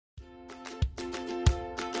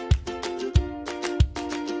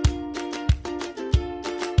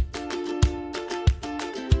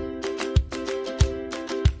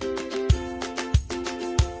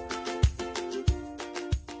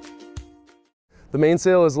The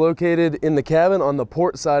mainsail is located in the cabin on the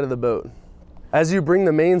port side of the boat. As you bring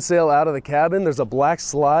the mainsail out of the cabin, there's a black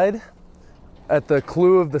slide at the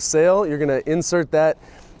clew of the sail. You're going to insert that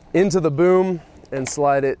into the boom and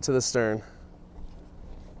slide it to the stern.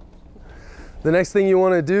 The next thing you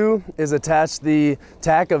want to do is attach the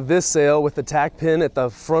tack of this sail with the tack pin at the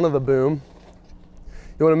front of the boom.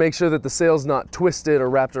 You want to make sure that the sail's not twisted or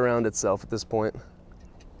wrapped around itself at this point.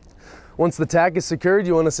 Once the tack is secured,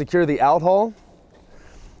 you want to secure the outhaul.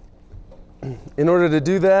 In order to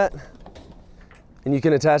do that, and you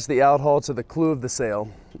can attach the outhaul to the clew of the sail.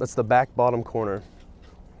 That's the back bottom corner.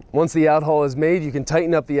 Once the outhaul is made, you can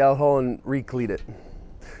tighten up the outhaul and recleat it.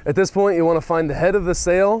 At this point, you want to find the head of the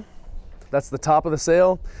sail. That's the top of the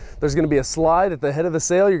sail. There's going to be a slide at the head of the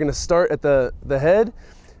sail. You're going to start at the head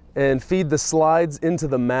and feed the slides into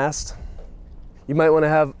the mast. You might want to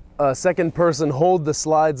have a second person hold the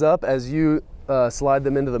slides up as you slide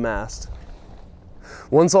them into the mast.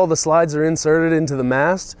 Once all the slides are inserted into the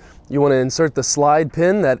mast, you want to insert the slide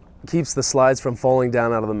pin that keeps the slides from falling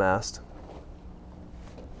down out of the mast.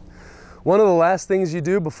 One of the last things you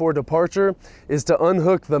do before departure is to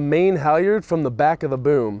unhook the main halyard from the back of the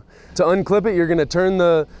boom. To unclip it, you're going to turn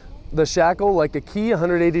the shackle like a key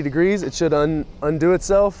 180 degrees. It should undo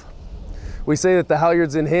itself. We say that the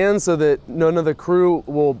halyard's in hand so that none of the crew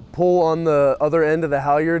will pull on the other end of the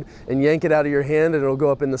halyard and yank it out of your hand, and it'll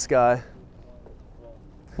go up in the sky.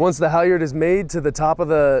 Once the halyard is made to the top of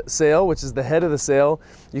the sail, which is the head of the sail,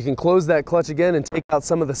 you can close that clutch again and take out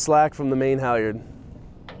some of the slack from the main halyard.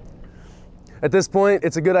 At this point,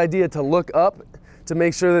 it's a good idea to look up to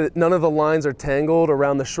make sure that none of the lines are tangled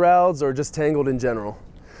around the shrouds or just tangled in general.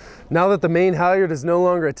 Now that the main halyard is no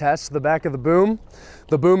longer attached to the back of the boom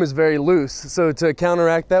is very loose. So to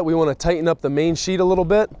counteract that, we want to tighten up the main sheet a little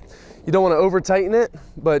bit. You don't want to over tighten it,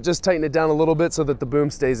 but just tighten it down a little bit so that the boom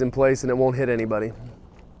stays in place and it won't hit anybody.